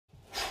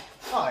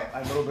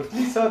I'm Robert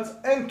Lisatz,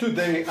 and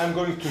today I'm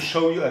going to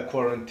show you a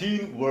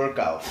quarantine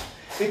workout.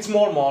 It's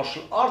more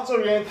martial arts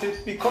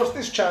oriented because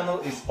this channel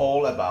is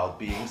all about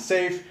being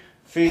safe,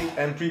 fit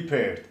and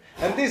prepared.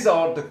 And these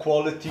are the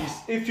qualities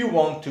if you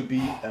want to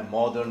be a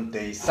modern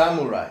day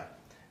samurai.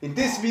 In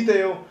this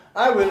video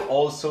I will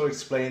also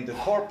explain the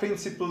core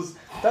principles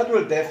that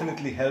will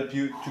definitely help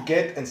you to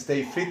get and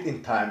stay fit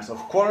in times of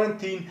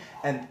quarantine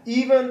and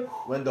even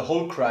when the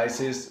whole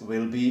crisis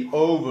will be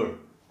over.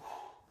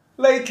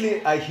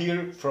 Lately I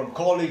hear from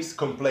colleagues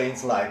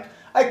complaints like,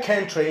 I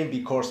can't train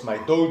because my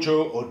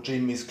dojo or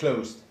gym is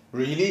closed.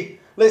 Really?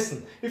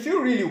 Listen, if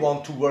you really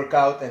want to work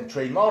out and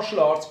train martial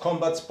arts,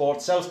 combat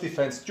sports,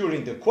 self-defense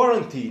during the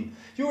quarantine,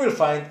 you will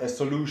find a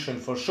solution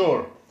for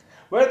sure.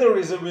 Where there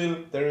is a will,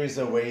 there is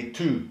a way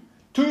too.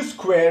 2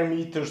 square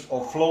meters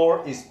of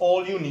floor is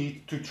all you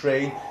need to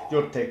train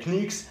your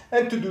techniques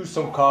and to do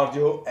some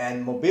cardio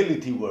and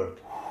mobility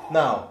work.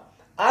 Now,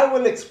 I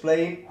will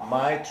explain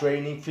my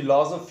training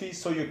philosophy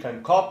so you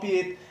can copy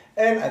it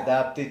and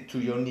adapt it to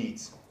your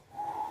needs.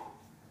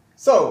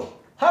 So,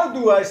 how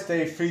do I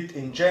stay fit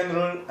in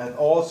general and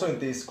also in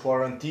these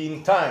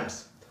quarantine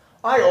times?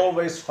 I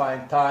always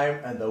find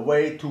time and a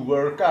way to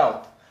work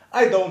out.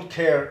 I don't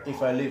care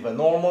if I live a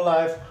normal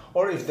life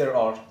or if there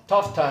are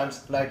tough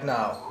times like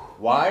now.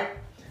 Why?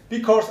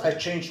 Because I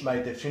changed my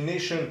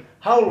definition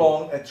how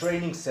long a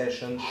training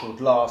session should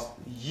last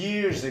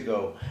years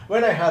ago,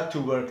 when I had to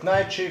work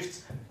night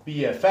shifts,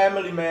 be a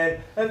family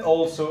man and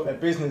also a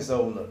business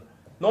owner.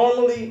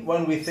 Normally,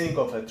 when we think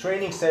of a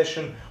training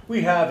session,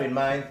 we have in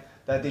mind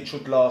that it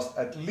should last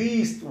at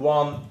least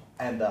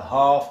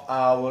 1.5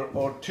 hours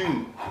or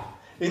 2.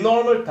 In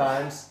normal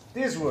times,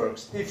 this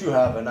works if you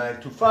have a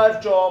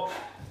 9-to-5 job,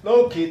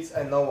 no kids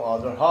and no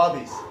other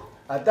hobbies.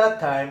 At that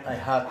time, I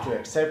had to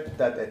accept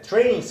that a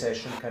training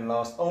session can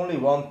last only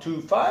 1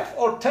 to 5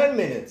 or 10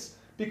 minutes,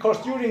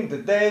 because during the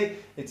day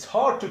it's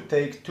hard to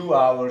take 2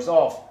 hours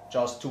off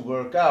just to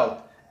work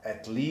out,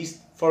 at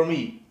least for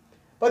me.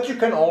 But you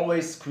can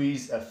always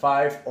squeeze a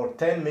 5 or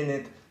 10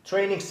 minute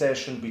training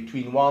session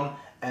between one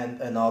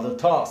and another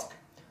task.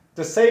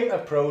 The same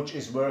approach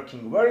is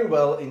working very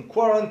well in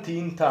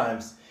quarantine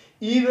times,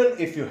 even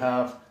if you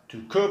have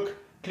to cook,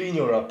 clean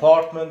your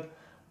apartment,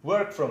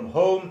 work from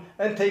home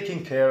and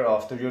taking care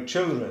after your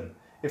children.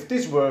 If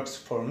this works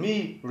for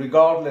me,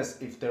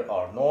 regardless if there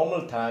are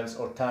normal times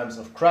or times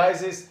of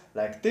crisis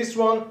like this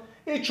one,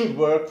 it should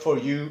work for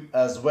you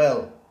as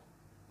well.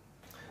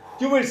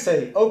 You will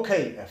say,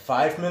 okay, a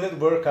 5-minute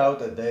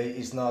workout a day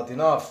is not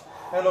enough.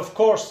 And of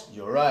course,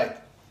 you're right.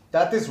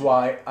 That is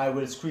why I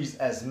will squeeze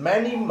as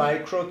many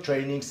micro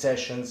training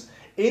sessions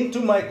into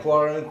my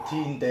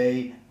quarantine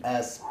day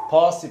as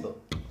possible.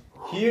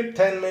 Here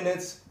 10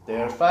 minutes,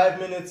 there 5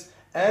 minutes,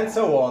 and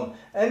so on,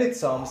 and it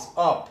sums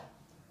up.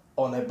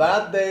 On a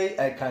bad day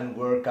I can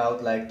work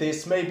out like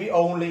this, maybe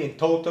only in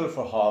total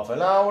for half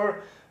an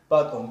hour,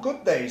 but on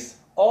good days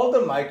all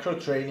the micro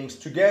trainings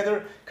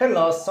together can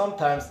last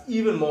sometimes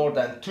even more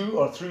than 2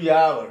 or 3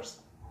 hours.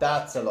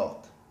 That's a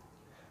lot.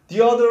 The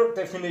other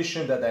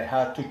definition that I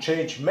had to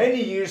change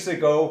many years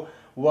ago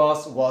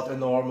was what a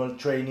normal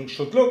training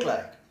should look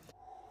like.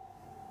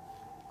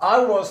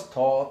 I was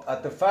taught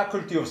at the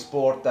Faculty of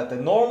Sport that the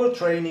normal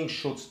training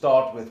should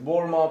start with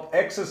warm-up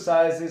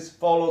exercises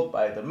followed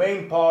by the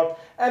main part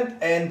and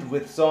end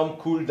with some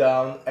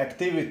cool-down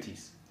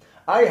activities.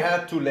 I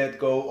had to let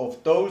go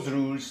of those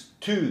rules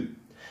too,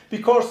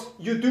 because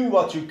you do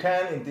what you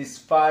can in these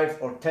 5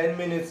 or 10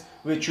 minutes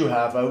which you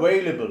have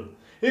available.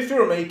 If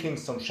you're making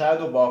some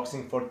shadow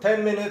boxing for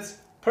 10 minutes,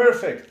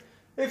 perfect.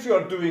 If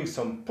you're doing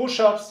some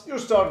push-ups, you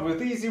start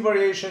with easy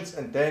variations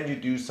and then you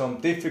do some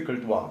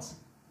difficult ones.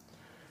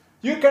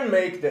 You can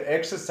make the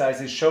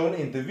exercises shown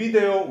in the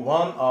video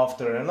one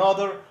after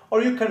another,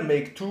 or you can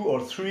make 2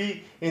 or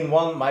 3 in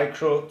one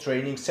micro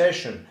training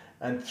session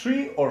and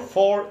 3 or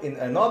 4 in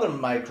another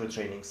micro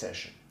training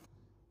session.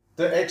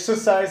 The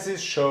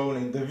exercises shown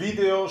in the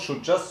video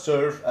should just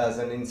serve as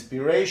an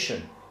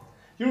inspiration.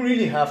 You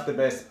really have the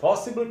best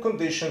possible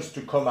conditions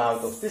to come out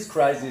of this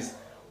crisis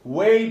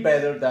way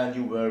better than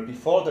you were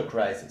before the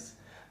crisis.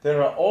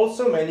 There are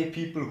also many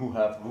people who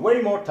have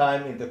way more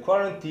time in the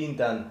quarantine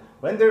than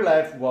when their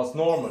life was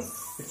normal.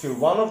 If you're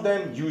one of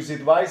them, use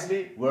it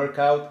wisely, work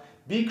out,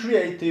 be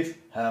creative,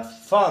 have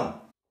fun.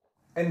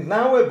 And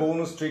now a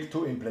bonus trick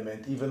to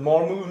implement even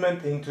more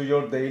movement into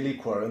your daily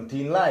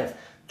quarantine life.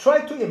 Try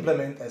to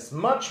implement as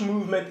much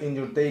movement in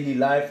your daily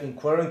life in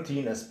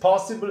quarantine as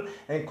possible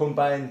and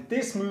combine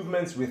these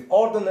movements with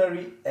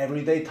ordinary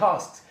everyday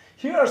tasks.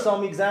 Here are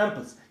some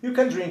examples. You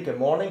can drink a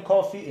morning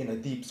coffee in a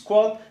deep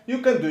squat, you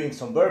can doing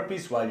some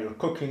burpees while you're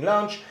cooking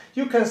lunch,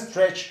 you can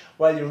stretch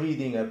while you're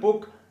reading a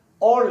book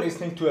or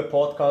listening to a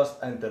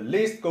podcast, and the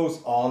list goes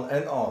on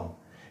and on.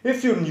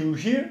 If you're new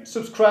here,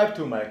 subscribe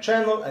to my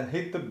channel and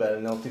hit the bell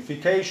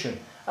notification.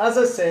 As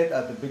I said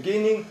at the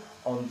beginning,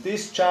 on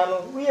this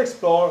channel we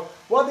explore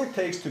what it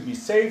takes to be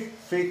safe,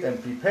 fit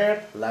and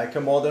prepared like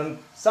a modern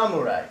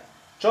samurai.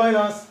 Join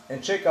us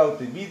and check out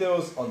the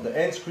videos on the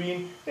end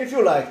screen if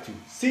you like to.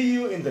 See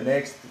you in the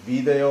next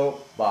video.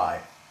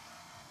 Bye.